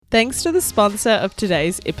Thanks to the sponsor of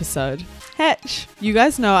today's episode, Hatch. You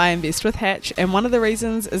guys know I invest with Hatch, and one of the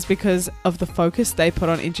reasons is because of the focus they put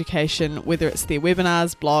on education, whether it's their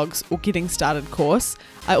webinars, blogs, or getting started course.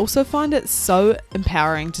 I also find it so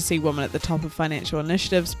empowering to see women at the top of financial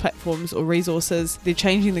initiatives, platforms, or resources. They're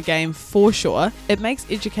changing the game for sure. It makes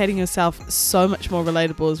educating yourself so much more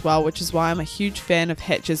relatable as well, which is why I'm a huge fan of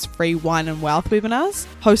Hatch's free Wine and Wealth webinars,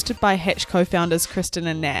 hosted by Hatch co-founders Kristen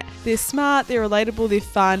and Nat. They're smart, they're relatable, they're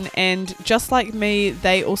fun, and just like me,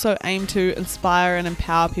 they also aim to inspire and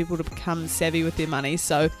empower people to become savvy with their money.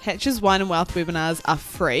 So Hatch's Wine and Wealth webinars are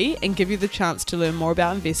free and give you the chance to learn more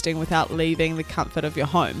about investing without leaving the comfort of your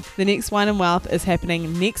home. The next Wine and Wealth is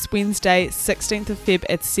happening next Wednesday, 16th of Feb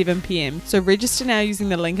at 7 p.m. So register now using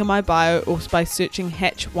the link in my bio or by searching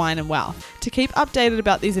Hatch Wine and Wealth. To keep updated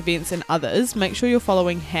about these events and others, make sure you're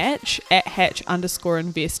following Hatch at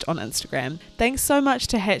Hatch_invest on Instagram. Thanks so much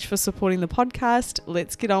to Hatch for supporting the podcast.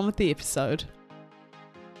 Let's get on with the episode.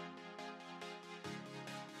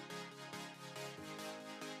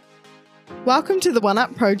 Welcome to the One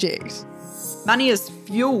Up Project. Money is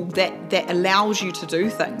fuel that allows you to do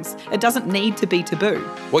things. It doesn't need to be taboo.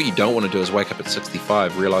 What you don't want to do is wake up at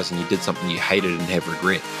 65 realising you did something you hated and have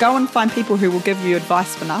regret. Go and find people who will give you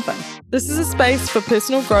advice for nothing. This is a space for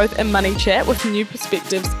personal growth and money chat with new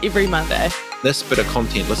perspectives every Monday. This bit of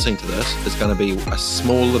content, listening to this, is going to be a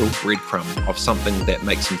small little breadcrumb of something that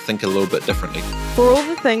makes them think a little bit differently. For all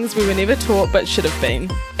the things we were never taught but should have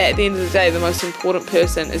been. At the end of the day, the most important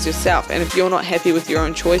person is yourself, and if you're not happy with your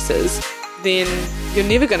own choices, then you're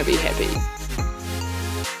never going to be happy.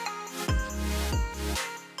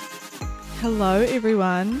 Hello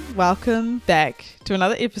everyone, welcome back to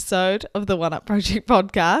another episode of the One Up Project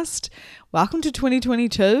podcast. Welcome to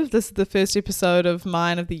 2022. This is the first episode of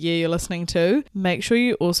mine of the year you're listening to. Make sure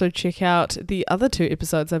you also check out the other two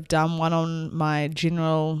episodes I've done, one on my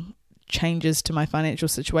general changes to my financial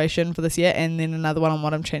situation for this year, and then another one on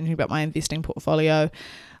what I'm changing about my investing portfolio.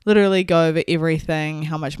 Literally go over everything,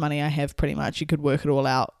 how much money I have pretty much. You could work it all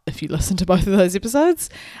out if you listen to both of those episodes.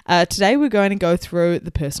 Today we're going to go through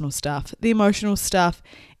the personal stuff, the emotional stuff,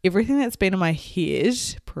 everything that's been in my head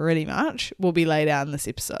pretty much will be laid out in this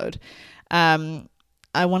episode. I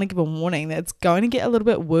want to give a warning that it's going to get a little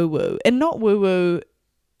bit woo-woo, and not woo-woo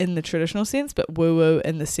in the traditional sense, but woo-woo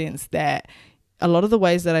in the sense that a lot of the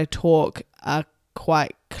ways that I talk are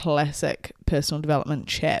quite classic personal development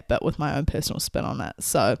chat, but with my own personal spin on it.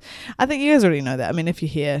 So I think you guys already know that. I mean, if you're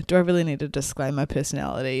here, do I really need to disclaim my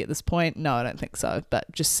personality at this point? No, I don't think so,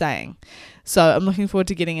 but just saying. So I'm looking forward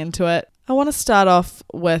to getting into it. I want to start off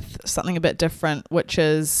with something a bit different, which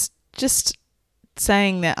is just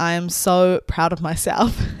saying that I am so proud of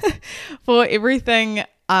myself for everything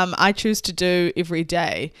I choose to do every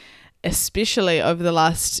day, especially over the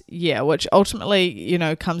last year, which ultimately,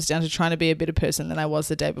 comes down to trying to be a better person than I was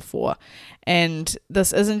the day before. And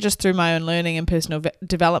this isn't just through my own learning and personal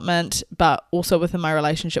development, but also within my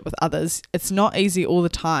relationship with others. It's not easy all the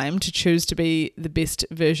time to choose to be the best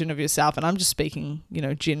version of yourself. And I'm just speaking,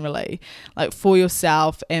 generally, like for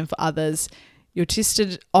yourself and for others. You're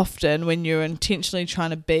tested often when you're intentionally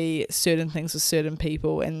trying to be certain things with certain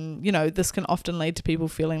people. And, this can often lead to people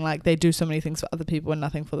feeling like they do so many things for other people and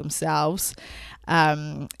nothing for themselves.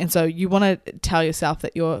 And so you want to tell yourself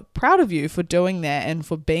that you're proud of you for doing that and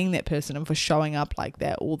for being that person and for showing up like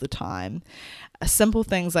that all the time. Simple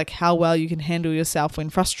things like how well you can handle yourself when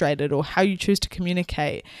frustrated or how you choose to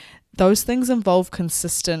communicate. Those things involve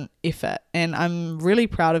consistent effort, and I'm really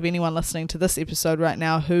proud of anyone listening to this episode right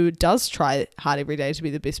now who does try hard every day to be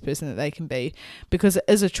the best person that they can be, because it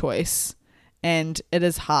is a choice and it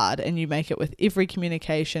is hard, and you make it with every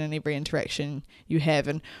communication and every interaction you have.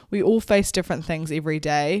 And we all face different things every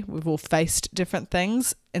day. We've all faced different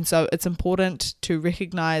things, and so it's important to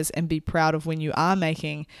recognize and be proud of when you are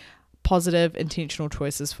making positive, intentional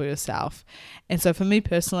choices for yourself. And so for me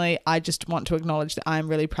personally, I just want to acknowledge that I'm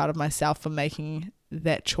really proud of myself for making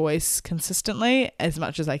that choice consistently, as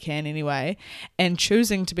much as I can anyway, and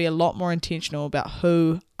choosing to be a lot more intentional about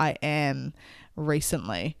who I am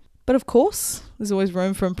recently. But of course, there's always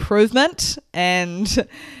room for improvement, and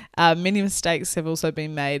many mistakes have also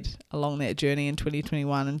been made along that journey in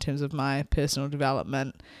 2021 in terms of my personal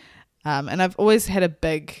development. And I've always had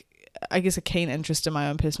a keen interest in my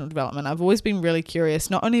own personal development. I've always been really curious,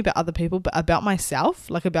 not only about other people, but about myself,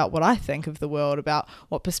 like about what I think of the world, about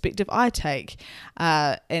what perspective I take,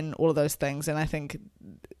 and all of those things. And I think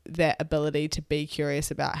that ability to be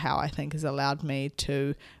curious about how I think has allowed me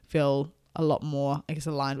to feel a lot more,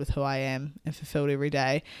 aligned with who I am and fulfilled every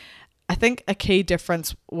day. I think a key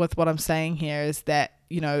difference with what I'm saying here is that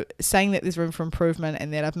saying that there's room for improvement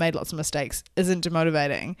and that I've made lots of mistakes isn't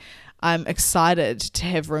demotivating. I'm excited to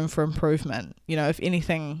have room for improvement. If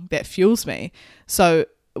anything, that fuels me. So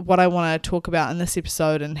what I want to talk about in this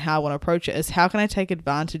episode and how I want to approach it is how can I take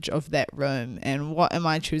advantage of that room and what am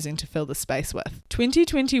I choosing to fill the space with?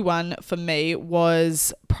 2021 for me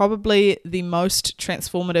was probably the most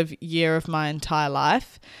transformative year of my entire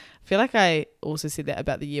life. I feel like I also said that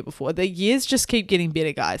about the year before. The years just keep getting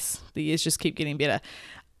better, guys. The years just keep getting better.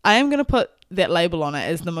 I am going to put that label on it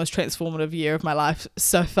as the most transformative year of my life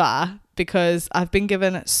so far because I've been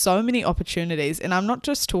given so many opportunities, and I'm not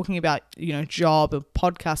just talking about, job or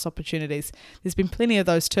podcast opportunities. There's been plenty of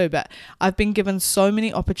those too, but I've been given so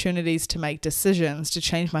many opportunities to make decisions, to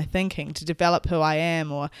change my thinking, to develop who I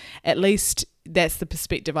am, or at least that's the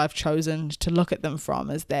perspective I've chosen to look at them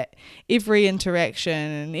from, is that every interaction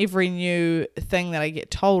and every new thing that I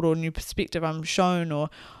get told or new perspective I'm shown or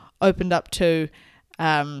opened up to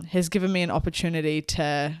has given me an opportunity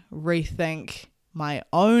to rethink my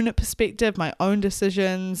own perspective, my own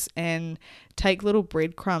decisions, and take little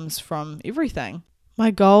breadcrumbs from everything.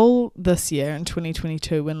 My goal this year in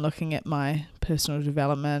 2022 when looking at my personal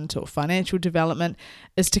development or financial development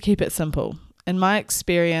is to keep it simple. In my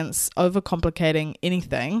experience, overcomplicating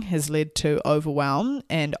anything has led to overwhelm,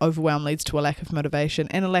 and overwhelm leads to a lack of motivation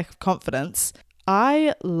and a lack of confidence.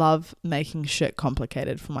 I love making shit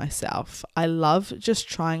complicated for myself. I love just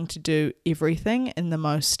trying to do everything in the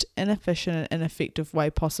most inefficient and ineffective way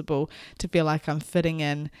possible to feel like I'm fitting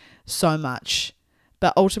in so much.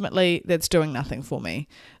 But ultimately, that's doing nothing for me.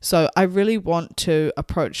 So I really want to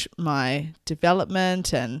approach my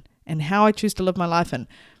development and how I choose to live my life and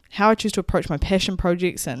how I choose to approach my passion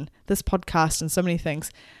projects and this podcast and so many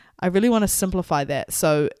things. I really want to simplify that.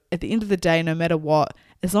 So at the end of the day, no matter what,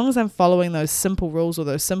 as long as I'm following those simple rules or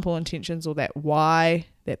those simple intentions or that why,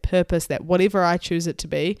 that purpose, that whatever I choose it to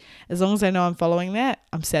be, as long as I know I'm following that,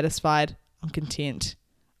 I'm satisfied, I'm content,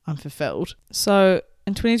 I'm fulfilled. So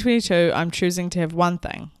in 2022, I'm choosing to have one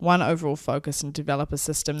thing, one overall focus, and develop a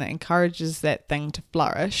system that encourages that thing to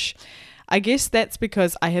flourish. I guess that's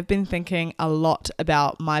because I have been thinking a lot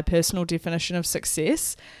about my personal definition of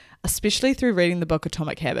success, especially through reading the book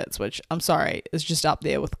Atomic Habits, which I'm sorry is just up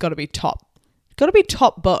there with got to be top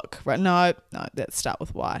book, right? No, let's start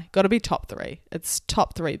with why. Got to be top 3. It's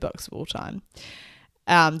top 3 books of all time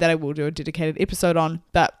that I will do a dedicated episode on.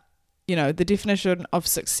 But the definition of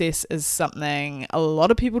success is something a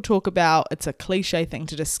lot of people talk about. It's a cliche thing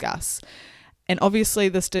to discuss. And obviously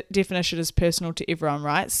this definition is personal to everyone,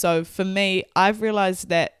 right? So for me, I've realized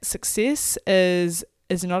that success is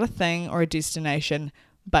not a thing or a destination,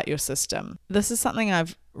 but your system. This is something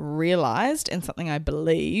I've realized and something I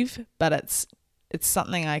believe, but it's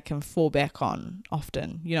something I can fall back on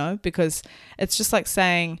often, because it's just like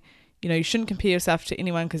saying, you shouldn't compare yourself to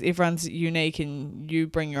anyone because everyone's unique and you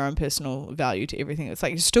bring your own personal value to everything. It's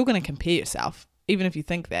like you're still going to compare yourself, even if you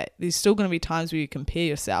think that. There's still going to be times where you compare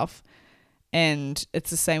yourself. And it's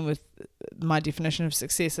the same with my definition of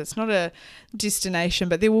success. It's not a destination,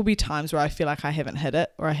 but there will be times where I feel like I haven't hit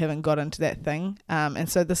it or I haven't got into that thing. And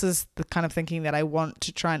so this is the kind of thinking that I want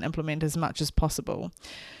to try and implement as much as possible.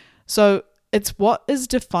 So it's what is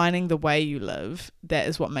defining the way you live that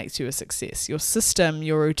is what makes you a success. Your system,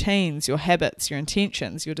 your routines, your habits, your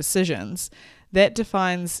intentions, your decisions, that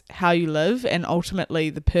defines how you live and ultimately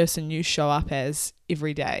the person you show up as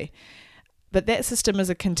every day. But that system is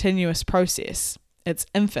a continuous process. It's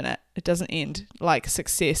infinite. It doesn't end like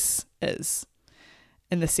success is,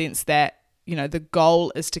 in the sense that, the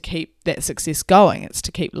goal is to keep that success going. It's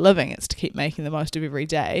to keep living. It's to keep making the most of every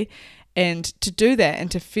day. And to do that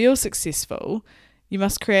and to feel successful, you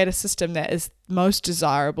must create a system that is most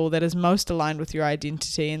desirable, that is most aligned with your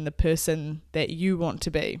identity and the person that you want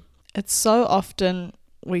to be. It's so often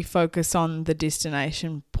we focus on the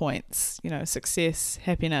destination points, success,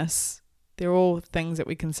 happiness. They're all things that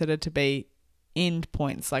we consider to be end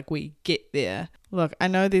points, like we get there. Look, I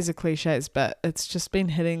know these are cliches, but it's just been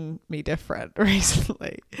hitting me different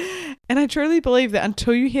recently. And I truly believe that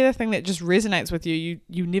until you hear the thing that just resonates with you,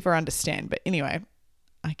 you never understand. But anyway,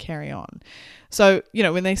 I carry on. So,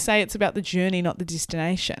 when they say it's about the journey, not the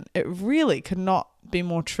destination, it really could not be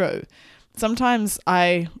more true. Sometimes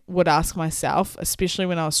I would ask myself, especially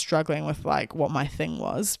when I was struggling with like what my thing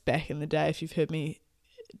was back in the day, if you've heard me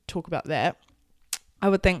talk about that, I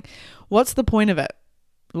would think, what's the point of it?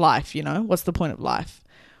 Life, what's the point of life?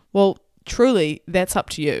 Well, truly, that's up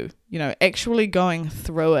to you. Actually going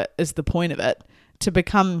through it is the point of it. To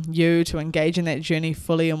become you, to engage in that journey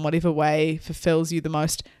fully in whatever way fulfills you the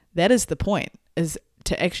most, that is the point, is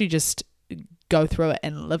to actually just go through it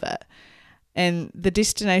and live it. And the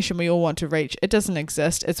destination we all want to reach, it doesn't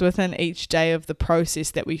exist. It's within each day of the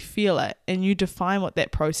process that we feel it. And you define what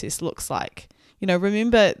that process looks like.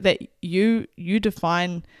 Remember that you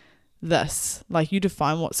define this. Like, you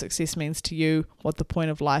define what success means to you, what the point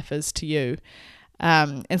of life is to you.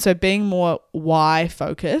 And so being more why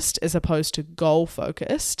focused as opposed to goal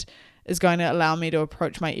focused is going to allow me to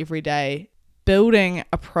approach my everyday building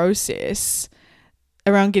a process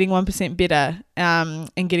around getting 1% better and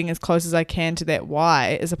getting as close as I can to that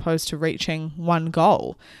why, as opposed to reaching one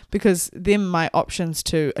goal, because then my options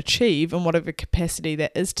to achieve in whatever capacity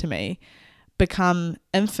that is to me become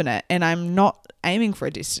infinite, and I'm not aiming for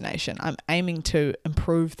a destination. I'm aiming to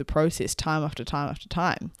improve the process time after time after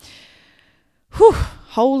time. Whew,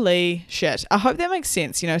 holy shit. I hope that makes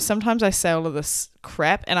sense. Sometimes I say all of this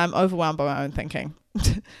crap and I'm overwhelmed by my own thinking.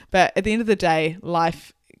 But at the end of the day,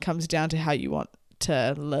 life comes down to how you want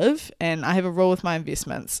to live. And I have a rule with my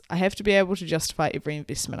investments. I have to be able to justify every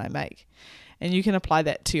investment I make. And you can apply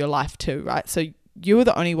that to your life too, right? So you are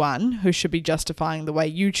the only one who should be justifying the way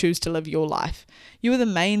you choose to live your life. You are the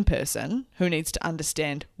main person who needs to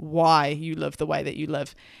understand why you live the way that you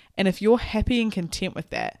live. And if you're happy and content with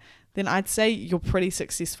that, then I'd say you're pretty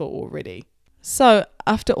successful already. So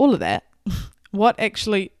after all of that, what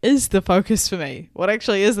actually is the focus for me? What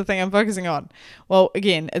actually is the thing I'm focusing on? Well,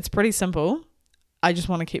 again, it's pretty simple. I just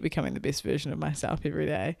want to keep becoming the best version of myself every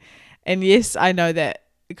day. And yes, I know that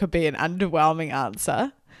it could be an underwhelming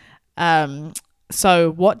answer.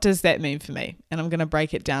 So what does that mean for me? And I'm going to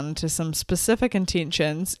break it down into some specific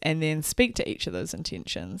intentions and then speak to each of those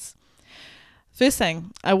intentions. First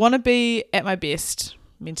thing, I want to be at my best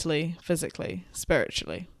mentally, physically,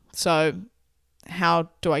 spiritually. So how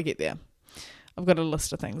do I get there? I've got a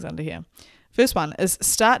list of things under here. First one is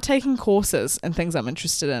start taking courses and things I'm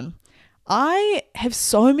interested in. I have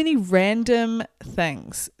so many random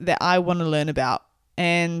things that I want to learn about.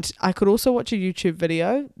 And I could also watch a YouTube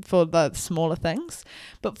video for the smaller things.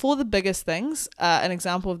 But for the biggest things, an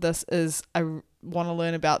example of this is I want to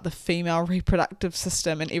learn about the female reproductive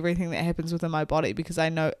system and everything that happens within my body, because I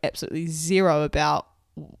know absolutely zero about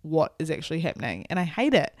what is actually happening. And I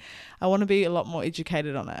hate it. I want to be a lot more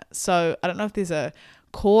educated on it. So I don't know if there's a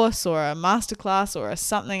course or a masterclass or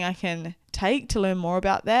something I can take to learn more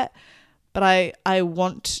about that. But I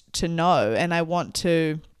want to know, and I want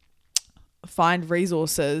to find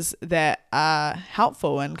resources that are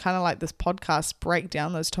helpful, and kind of like this podcast break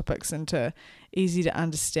down those topics into easy to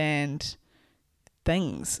understand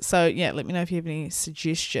things. So yeah, let me know if you have any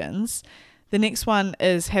suggestions. The next one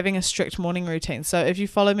is having a strict morning routine. So if you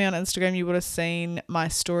follow me on Instagram, you would have seen my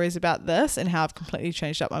stories about this and how I've completely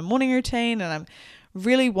changed up my morning routine, and I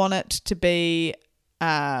really want it to be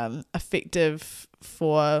effective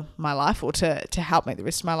for my life, or to help make the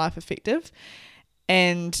rest of my life effective.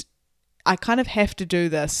 And I kind of have to do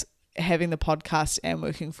this having the podcast and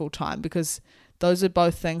working full time, because those are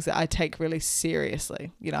both things that I take really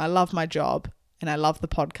seriously. I love my job and I love the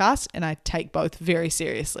podcast, and I take both very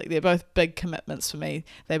seriously. They're both big commitments for me.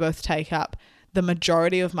 They both take up the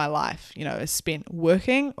majority of my life, is spent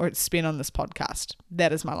working or it's spent on this podcast.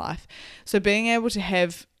 That is my life. So being able to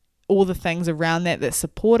have all the things around that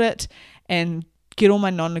support it and get all my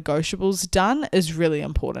non-negotiables done is really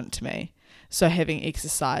important to me. So having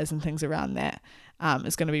exercise and things around that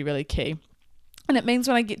is going to be really key. And it means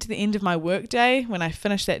when I get to the end of my work day, when I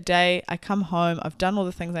finish that day, I come home, I've done all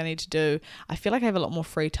the things I need to do. I feel like I have a lot more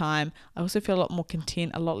free time. I also feel a lot more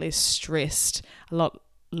content, a lot less stressed, a lot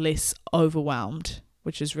less overwhelmed,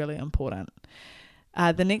 which is really important.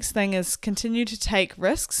 The next thing is continue to take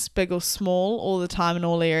risks, big or small, all the time in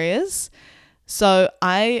all areas. So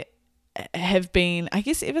I have been, I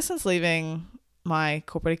guess ever since leaving my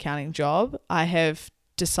corporate accounting job, I have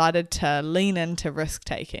decided to lean into risk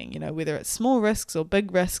taking, whether it's small risks or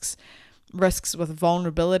big risks with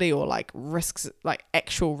vulnerability, or like risks, like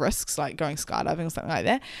actual risks, like going skydiving or something like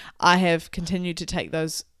that. I have continued to take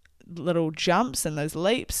those little jumps and those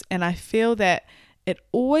leaps, and I feel that it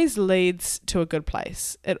always leads to a good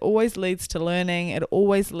place. It always leads to learning. It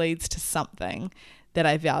always leads to something that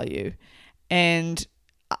I value. And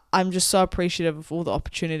I'm just so appreciative of all the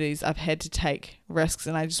opportunities I've had to take risks,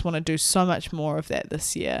 and I just want to do so much more of that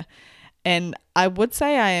this year. And I would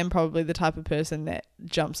say I am probably the type of person that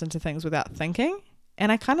jumps into things without thinking,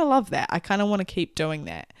 and I kind of love that. I kind of want to keep doing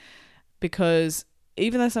that, because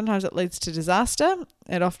even though sometimes it leads to disaster,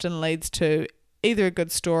 it often leads to either a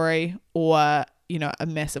good story or, a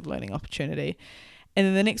massive learning opportunity. And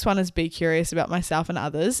then the next one is be curious about myself and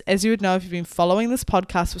others. As you would know if you've been following this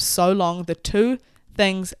podcast for so long, the two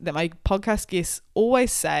things that my podcast guests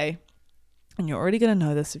always say, and you're already going to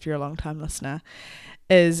know this if you're a long time listener,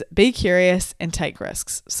 is be curious and take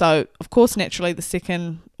risks. So, of course, naturally,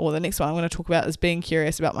 the next one I'm going to talk about is being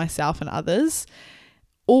curious about myself and others.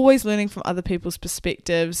 Always learning from other people's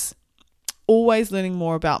perspectives, always learning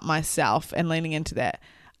more about myself and leaning into that.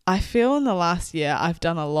 I feel in the last year I've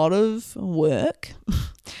done a lot of work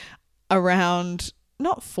around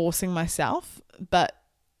not forcing myself, but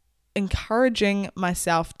encouraging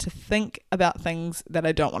myself to think about things that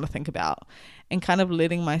I don't want to think about and kind of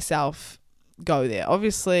letting myself go there.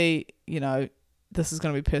 Obviously, this is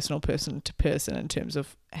going to be person to person in terms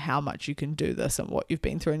of how much you can do this and what you've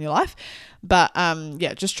been through in your life. But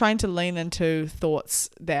just trying to lean into thoughts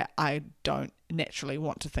that I don't naturally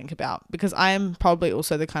want to think about, because I am probably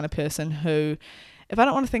also the kind of person who, if I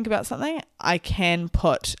don't want to think about something, I can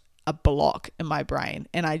put a block in my brain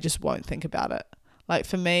and I just won't think about it. Like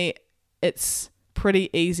for me, it's pretty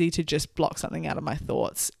easy to just block something out of my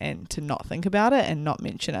thoughts and to not think about it and not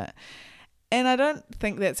mention it. And I don't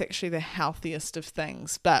think that's actually the healthiest of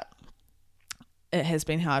things, but it has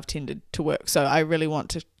been how I've tended to work. So I really want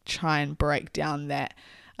to try and break down that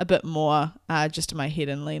a bit more just in my head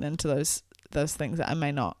and lean into those things that I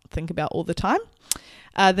may not think about all the time.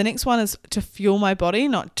 The next one is to fuel my body,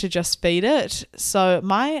 not to just feed it. So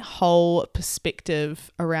my whole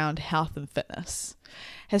perspective around health and fitness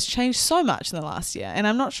has changed so much in the last year. And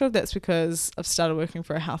I'm not sure if that's because I've started working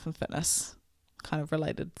for a health and fitness kind of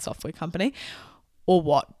related software company or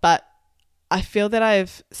what, but I feel that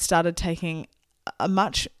I've started taking a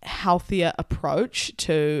much healthier approach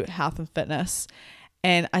to health and fitness,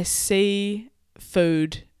 and I see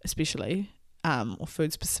food especially, or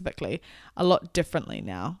food specifically, a lot differently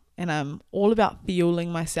now. And I'm all about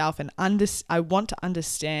fueling myself, and I want to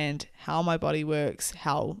understand how my body works,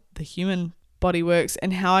 how the human body works,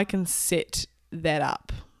 and how I can set that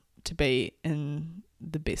up to be in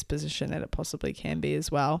the best position that it possibly can be as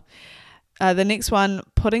well. The next one,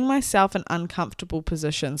 putting myself in uncomfortable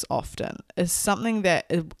positions often, is something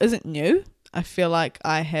that isn't new. I feel like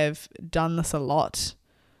I have done this a lot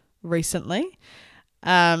recently.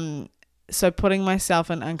 So putting myself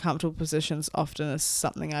in uncomfortable positions often is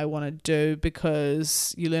something I want to do,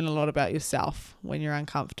 because you learn a lot about yourself when you're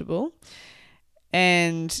uncomfortable.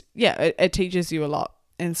 And it teaches you a lot.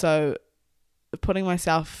 And so putting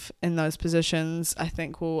myself in those positions, I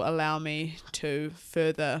think, will allow me to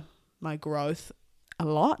further my growth a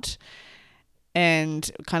lot, and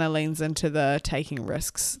kind of leans into the taking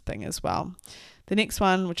risks thing as well. The next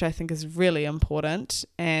one, which I think is really important,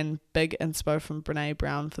 and big inspo from Brene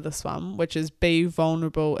Brown for this one, which is be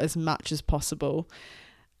vulnerable as much as possible.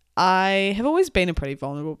 I have always been a pretty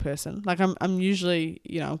vulnerable person. Like I'm usually,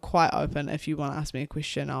 I'm quite open. If you want to ask me a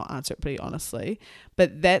question, I'll answer it pretty honestly.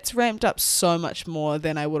 But that's ramped up so much more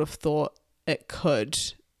than I would have thought it could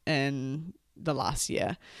in the last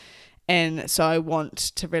year. And so I want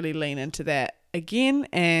to really lean into that again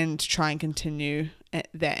and try and continue at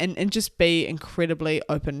that, and just be incredibly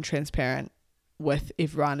open and transparent with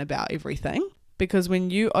everyone about everything. Because when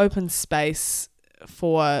you open space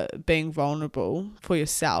for being vulnerable for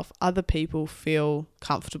yourself, other people feel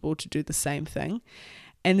comfortable to do the same thing.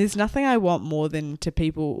 And there's nothing I want more than for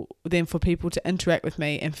people to interact with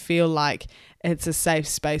me and feel like it's a safe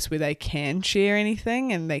space where they can share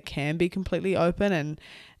anything and they can be completely open. And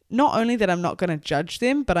not only that I'm not going to judge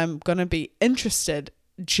them, but I'm going to be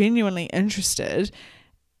genuinely interested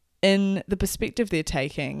in the perspective they're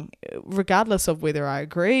taking, regardless of whether I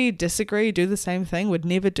agree, disagree, do the same thing, would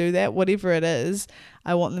never do that, whatever it is.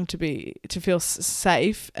 I want them to feel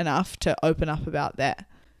safe enough to open up about that.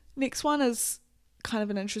 Next one is kind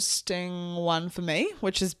of an interesting one for me,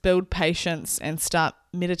 which is build patience and start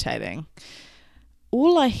meditating.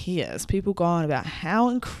 All I hear is people go on about how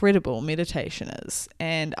incredible meditation is,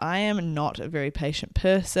 and I am not a very patient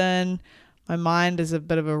person. My mind is a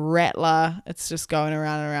bit of a rattler. It's just going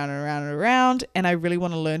around and around and around and around. And I really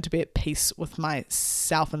want to learn to be at peace with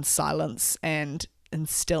myself in silence and in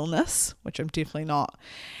stillness, which I'm definitely not.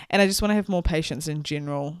 And I just want to have more patience in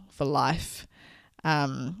general for life,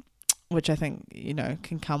 which I think,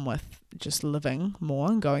 can come with just living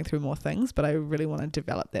more and going through more things. But I really want to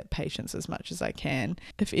develop that patience as much as I can.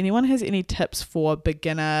 If anyone has any tips for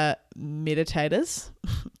beginner meditators,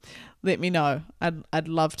 let me know. I'd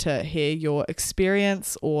love to hear your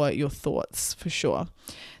experience or your thoughts for sure.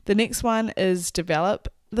 The next one is develop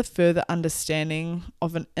the further understanding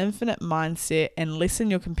of an infinite mindset and lessen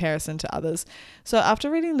your comparison to others. So after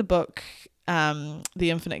reading the book, The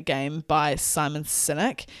Infinite Game by Simon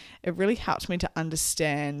Sinek, it really helped me to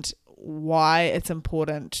understand why it's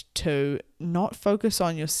important to not focus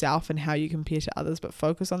on yourself and how you compare to others, but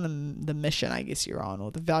focus on the mission, I guess, you're on, or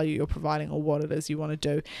the value you're providing, or what it is you want to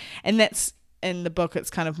do. And that's in the book, it's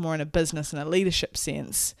kind of more in a business and a leadership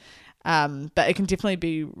sense. But it can definitely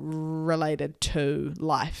be related to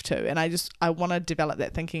life too. And I want to develop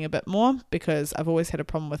that thinking a bit more, because I've always had a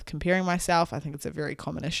problem with comparing myself. I think it's a very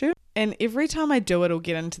common issue. And every time I do it or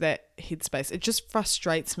get into that headspace, it just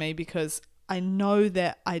frustrates me, because I know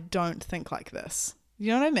that I don't think like this.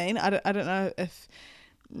 You know what I mean? I don't know if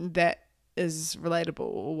that is relatable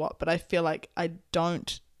or what, but I feel like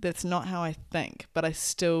that's not how I think, but I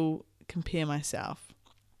still compare myself.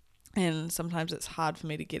 And sometimes it's hard for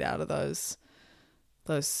me to get out of those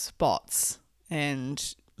spots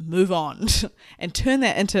and move on and turn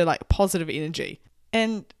that into like positive energy.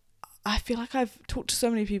 And I feel like I've talked to so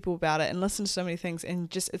many people about it and listened to so many things, and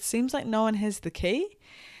just it seems like no one has the key.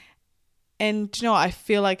 And you know, I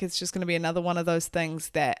feel like it's just going to be another one of those things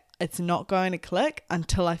that it's not going to click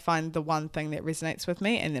until I find the one thing that resonates with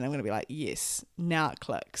me, and then I'm going to be like, yes, now it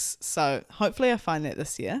clicks. So hopefully I find that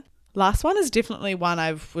this year. Last one is definitely one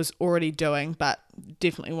I was already doing, but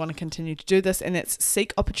definitely want to continue to do this, and it's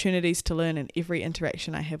seek opportunities to learn in every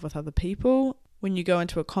interaction I have with other people. When you go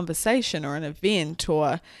into a conversation or an event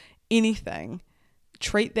or anything,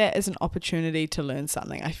 treat that as an opportunity to learn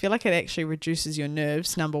something. I feel like it actually reduces your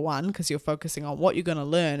nerves, number one, because you're focusing on what you're going to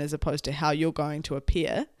learn as opposed to how you're going to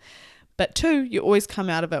appear. But two, you always come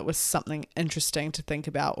out of it with something interesting to think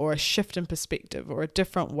about, or a shift in perspective, or a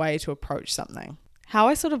different way to approach something. How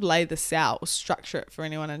I sort of lay this out or structure it for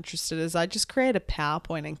anyone interested is I just create a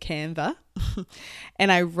PowerPoint in Canva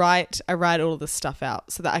and I write all of this stuff out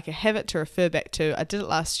so that I can have it to refer back to. I did it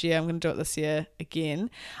last year. I'm going to do it this year again.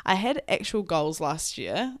 I had actual goals last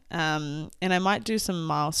year, and I might do some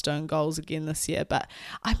milestone goals again this year, but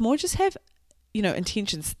I more just have,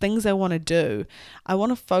 intentions, things I want to do. I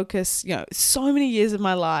want to focus, so many years of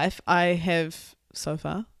my life I have so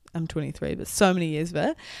far, I'm 23, but so many years of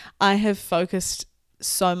it, I have focused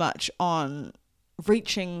so much on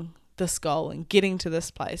reaching this goal and getting to this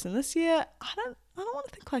place. And this year, I don't want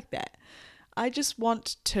to think like that. I just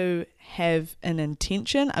want to have an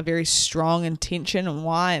intention, a very strong intention and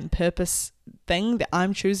why and purpose thing that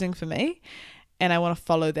I'm choosing for me. And I want to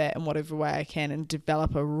follow that in whatever way I can and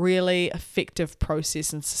develop a really effective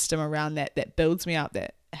process and system around that builds me up,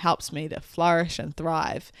 that helps me to flourish and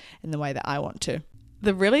thrive in the way that I want to.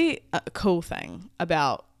 The really cool thing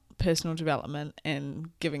about personal development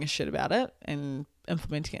and giving a shit about it and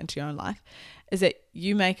implementing it into your own life is that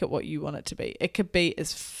you make it what you want it to be. It could be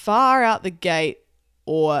as far out the gate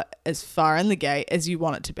or as far in the gate as you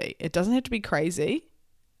want it to be. It doesn't have to be crazy,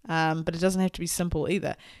 but it doesn't have to be simple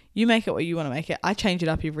either. You make it what you want to make it. I change it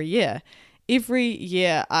up every year. Every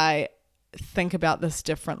year I think about this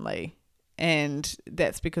differently, and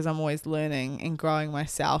that's because I'm always learning and growing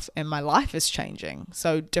myself, and my life is changing.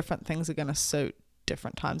 So different things are going to suit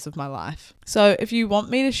different times of my life. So if you want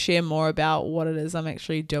me to share more about what it is I'm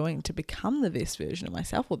actually doing to become the best version of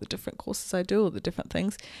myself, or the different courses I do, or the different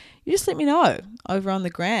things, you just let me know over on the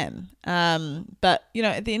gram. But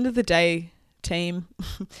at the end of the day, team,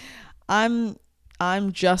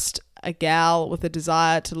 I'm just a gal with a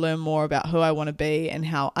desire to learn more about who I want to be, and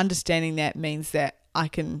how understanding that means that I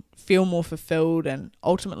can feel more fulfilled and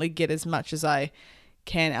ultimately get as much as I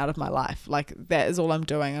can out of my life. Like, that is all I'm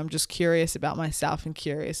doing. I'm just curious about myself and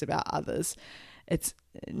curious about others. It's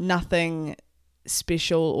nothing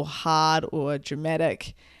special or hard or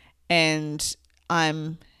dramatic, and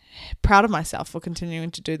I'm proud of myself for continuing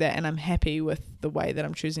to do that, and I'm happy with the way that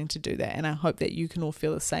I'm choosing to do that, and I hope that you can all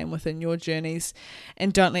feel the same within your journeys.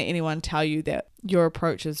 And don't let anyone tell you that your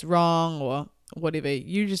approach is wrong or whatever.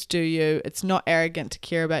 You just do you. It's not arrogant to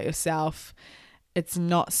care about yourself. It's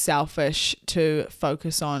not selfish to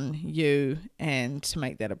focus on you and to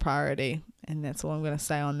make that a priority. And that's all I'm going to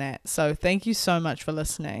say on that. So thank you so much for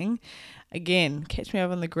listening. Again, catch me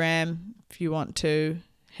over on the gram if you want to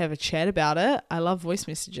have a chat about it. I love voice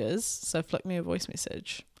messages, so flick me a voice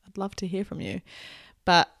message. I'd love to hear from you.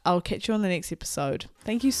 But I'll catch you on the next episode.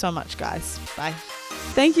 Thank you so much, guys. Bye.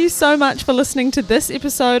 Thank you so much for listening to this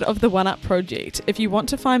episode of the One Up Project. If you want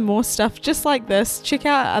to find more stuff just like this, check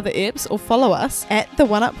out our other apps or follow us at the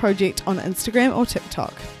One Up Project on Instagram or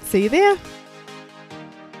TikTok. See you there.